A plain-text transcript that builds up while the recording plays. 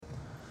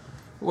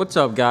What's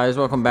up, guys?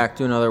 Welcome back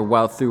to another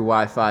Wealth Through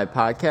Wi-Fi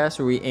podcast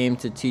where we aim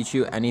to teach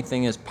you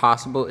anything is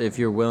possible if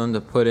you're willing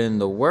to put in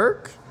the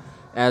work.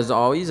 As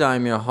always,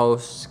 I'm your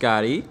host,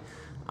 Scotty.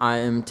 I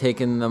am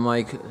taking the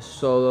mic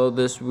solo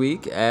this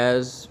week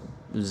as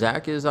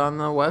Zach is on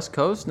the West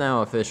Coast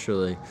now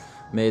officially.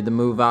 Made the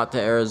move out to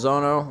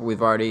Arizona.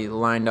 We've already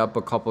lined up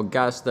a couple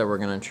guests that we're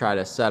going to try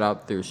to set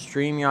up through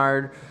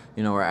StreamYard.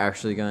 We're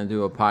actually going to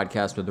do a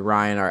podcast with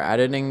Ryan, our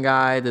editing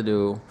guy, to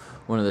do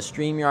one of the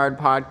StreamYard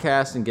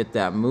podcasts and get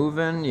that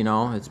moving.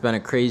 It's been a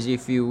crazy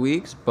few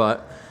weeks,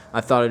 but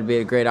I thought it'd be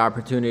a great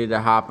opportunity to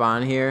hop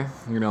on here.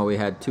 We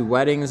had 2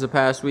 weddings the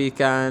past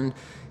weekend.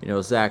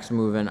 Zach's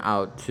moving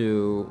out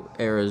to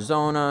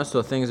Arizona,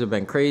 so things have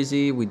been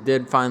crazy. We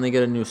did finally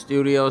get a new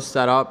studio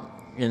set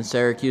up in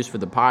Syracuse for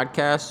the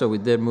podcast, so we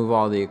did move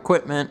all the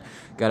equipment,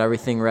 got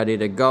everything ready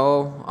to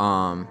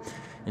go.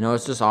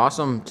 It's just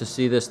awesome to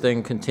see this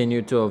thing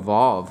continue to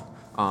evolve.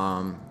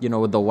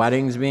 With the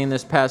weddings being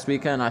this past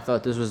weekend, I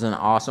thought this was an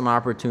awesome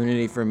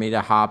opportunity for me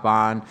to hop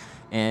on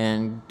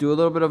and do a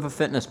little bit of a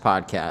fitness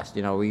podcast.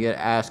 We get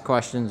asked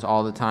questions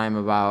all the time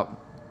about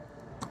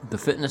the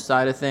fitness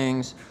side of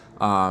things.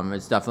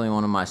 It's definitely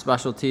one of my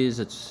specialties.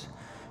 It's,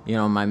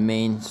 my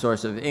main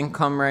source of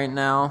income right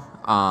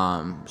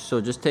now.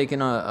 So just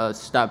taking a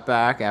step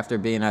back after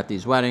being at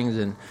these weddings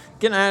and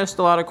getting asked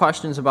a lot of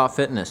questions about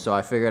fitness. So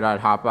I figured I'd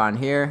hop on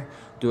here,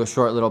 do a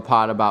short little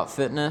pod about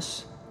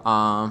fitness.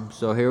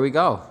 So here we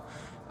go.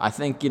 I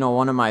think,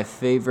 one of my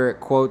favorite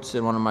quotes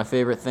and one of my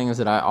favorite things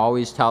that I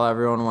always tell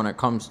everyone when it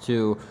comes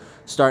to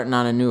starting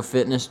on a new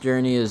fitness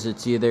journey is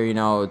it's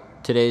either,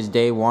 today's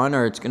day one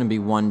or it's going to be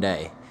one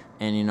day.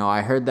 And,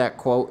 I heard that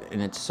quote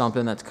and it's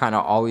something that's kind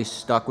of always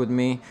stuck with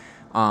me.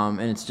 And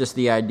it's just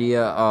the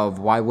idea of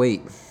why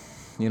wait?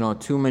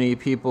 Too many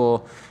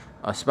people,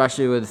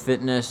 especially with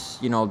fitness,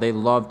 they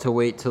love to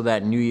wait till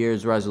that New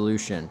Year's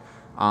resolution.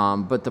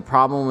 But the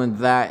problem with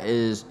that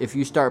is if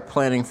you start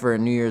planning for a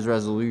New Year's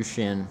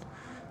resolution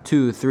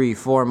 2, 3,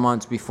 4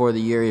 months before the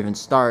year even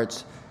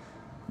starts,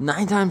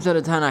 9 times out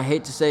of 10, I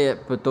hate to say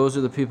it, but those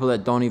are the people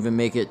that don't even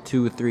make it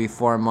 2, 3,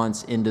 4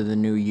 months into the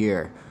new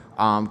year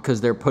because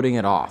they're putting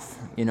it off.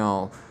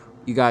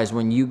 You guys,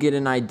 when you get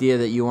an idea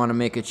that you want to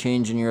make a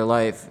change in your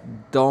life,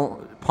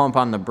 don't pump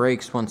on the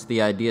brakes once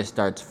the idea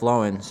starts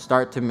flowing.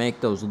 Start to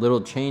make those little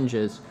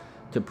changes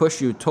to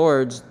push you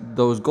towards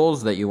those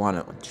goals that you want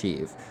to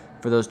achieve,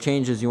 for those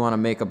changes you want to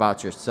make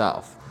about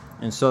yourself.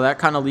 And so that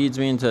kind of leads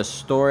me into a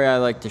story I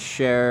like to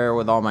share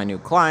with all my new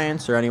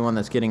clients or anyone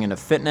that's getting into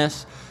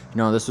fitness.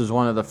 This was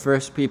one of the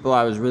first people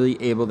I was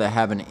really able to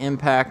have an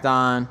impact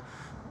on.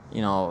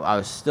 I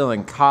was still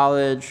in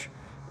college,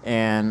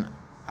 and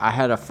I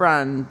had a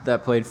friend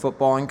that played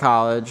football in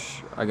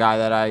college, a guy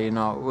that I,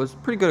 was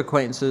pretty good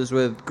acquaintances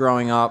with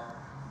growing up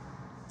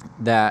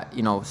that,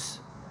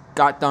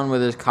 got done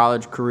with his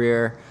college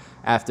career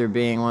after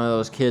being one of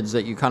those kids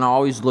that you kind of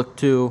always look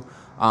to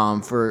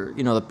for,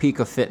 the peak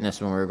of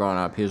fitness when we were growing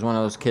up. He was one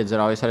of those kids that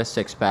always had a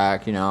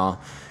six-pack, he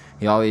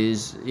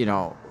always,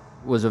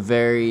 was a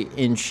very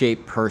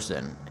in-shape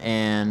person.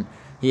 And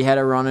he had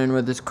a run-in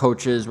with his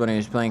coaches when he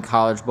was playing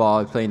college ball.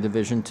 He played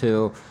Division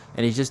II,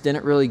 and he just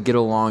didn't really get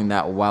along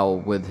that well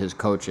with his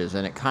coaches.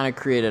 And it kind of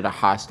created a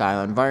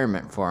hostile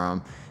environment for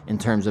him in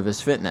terms of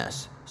his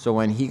fitness. So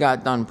when he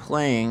got done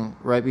playing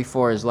right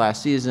before his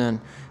last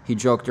season, he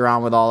joked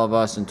around with all of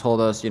us and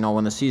told us,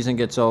 when the season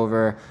gets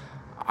over,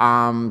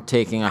 I'm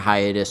taking a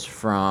hiatus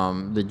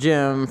from the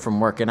gym,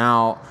 from working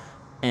out.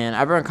 And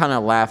everyone kind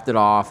of laughed it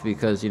off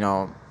because,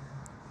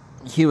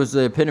 he was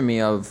the epitome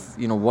of,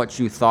 what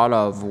you thought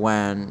of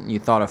when you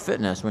thought of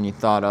fitness, when you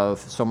thought of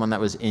someone that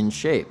was in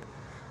shape.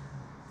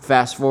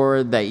 Fast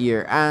forward, that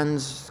year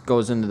ends,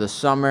 goes into the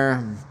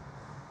summer,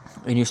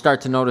 and you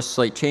start to notice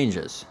slight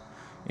changes.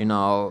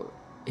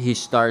 He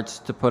starts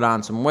to put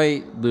on some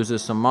weight,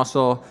 loses some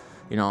muscle,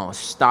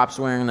 stops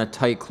wearing the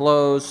tight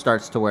clothes,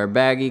 starts to wear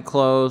baggy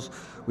clothes.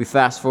 We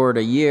fast forward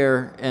a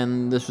year,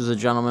 and this was a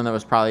gentleman that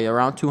was probably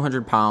around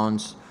 200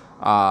 pounds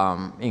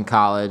in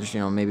college,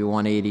 maybe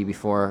 180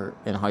 before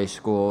in high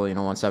school,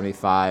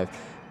 175.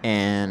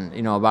 And,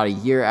 about a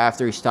year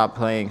after he stopped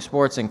playing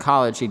sports in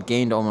college, he'd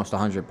gained almost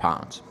 100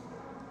 pounds.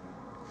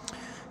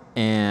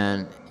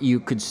 And you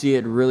could see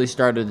it really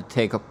started to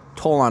take a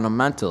toll on him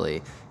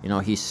mentally.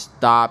 He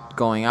stopped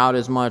going out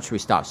as much. We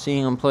stopped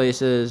seeing him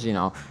places.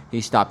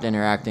 He stopped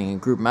interacting in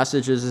group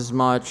messages as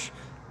much.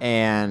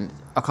 And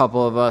a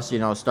couple of us,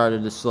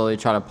 started to slowly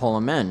try to pull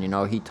him in.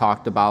 He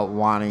talked about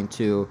wanting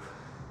to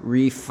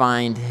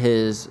refine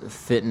his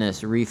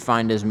fitness,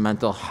 refine his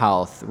mental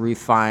health, kind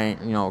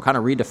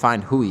of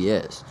redefine who he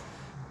is.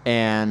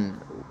 And,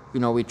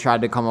 we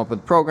tried to come up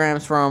with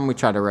programs for him. We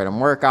tried to write him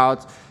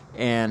workouts.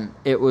 And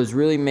it was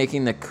really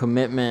making the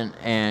commitment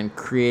and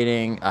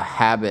creating a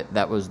habit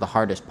that was the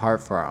hardest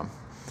part for him.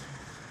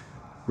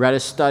 Read a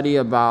study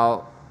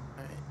about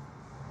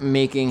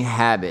making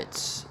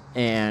habits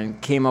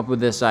and came up with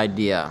this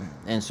idea.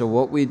 And so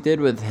what we did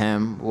with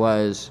him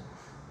was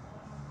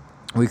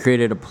we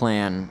created a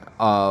plan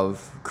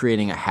of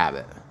creating a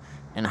habit.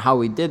 And how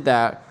we did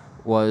that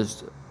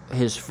was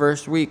his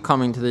first week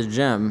coming to the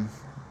gym,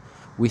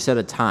 we set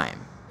a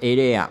time, 8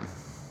 a.m.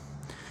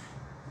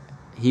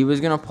 He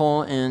was going to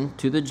pull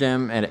into the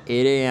gym at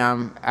 8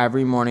 a.m.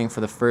 every morning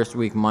for the first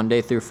week,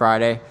 Monday through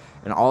Friday,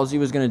 and all he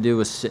was going to do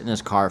was sit in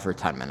his car for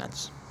 10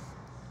 minutes.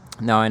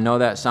 Now, I know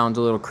that sounds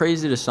a little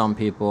crazy to some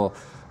people,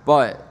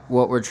 but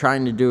what we're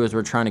trying to do is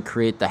we're trying to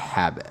create the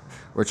habit.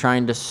 We're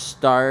trying to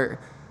start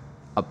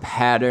a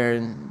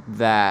pattern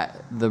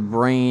that the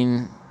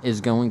brain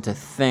is going to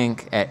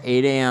think at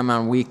 8 a.m.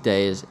 on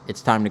weekdays,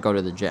 it's time to go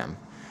to the gym.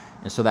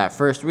 And so that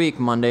first week,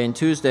 Monday and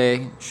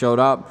Tuesday, showed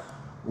up.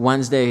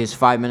 Wednesday, he's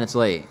 5 minutes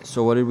late.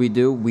 So what did we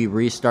do? We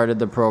restarted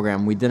the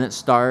program. We didn't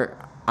start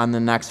on the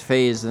next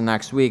phase the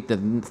next week.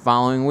 The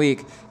following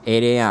week,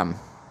 8 a.m.,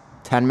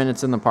 10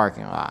 minutes in the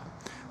parking lot.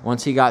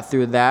 Once he got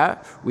through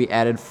that, we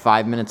added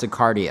 5 minutes of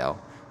cardio.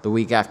 The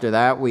week after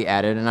that, we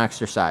added an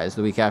exercise.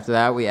 The week after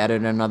that, we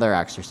added another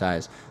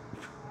exercise.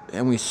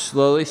 And we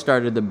slowly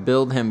started to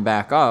build him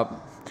back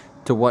up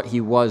to what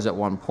he was at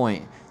one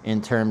point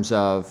in terms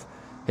of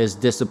his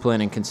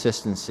discipline and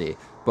consistency.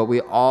 But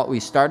we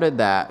started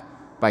that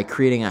by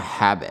creating a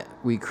habit.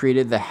 We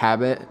created the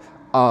habit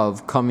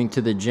of coming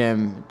to the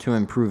gym to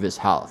improve his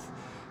health.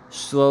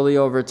 Slowly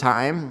over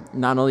time,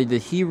 not only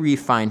did he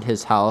refine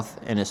his health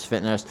and his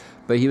fitness,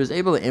 but he was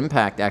able to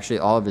impact actually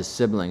all of his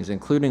siblings,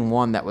 including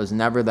one that was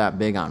never that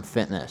big on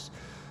fitness.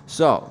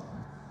 So,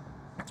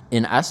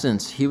 in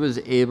essence, he was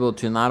able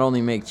to not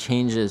only make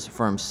changes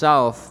for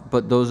himself,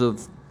 but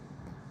those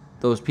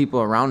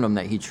people around him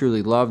that he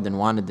truly loved and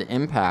wanted to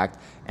impact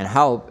and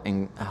help,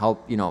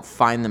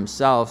 find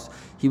themselves.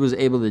 He was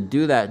able to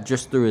do that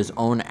just through his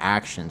own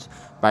actions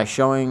by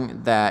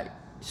showing that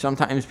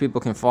sometimes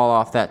people can fall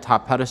off that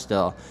top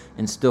pedestal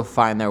and still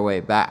find their way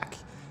back.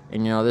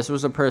 And, this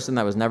was a person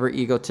that was never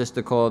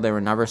egotistical. They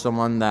were never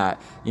someone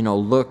that,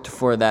 looked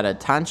for that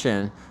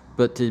attention.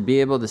 But to be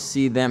able to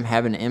see them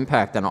have an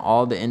impact on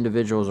all the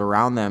individuals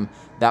around them,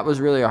 that was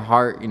really a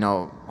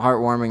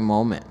heartwarming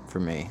moment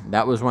for me.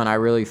 That was when I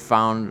really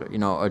found,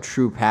 a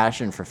true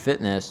passion for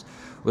fitness,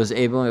 was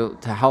able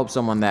to help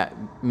someone that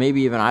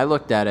maybe even I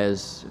looked at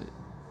as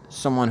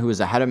someone who was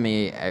ahead of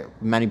me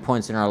at many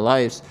points in our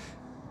lives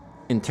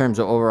in terms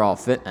of overall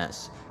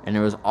fitness. And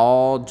it was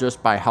all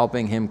just by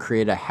helping him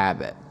create a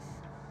habit.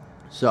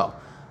 So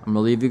I'm going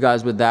to leave you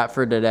guys with that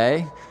for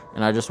today.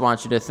 And I just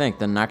want you to think,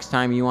 the next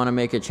time you want to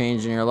make a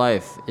change in your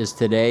life, is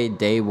today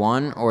day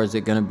one, or is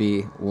it going to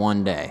be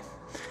one day?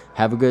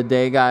 Have a good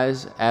day,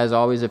 guys. As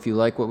always, if you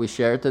like what we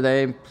shared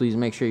today, please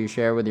make sure you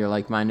share with your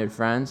like-minded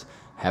friends.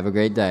 Have a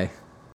great day.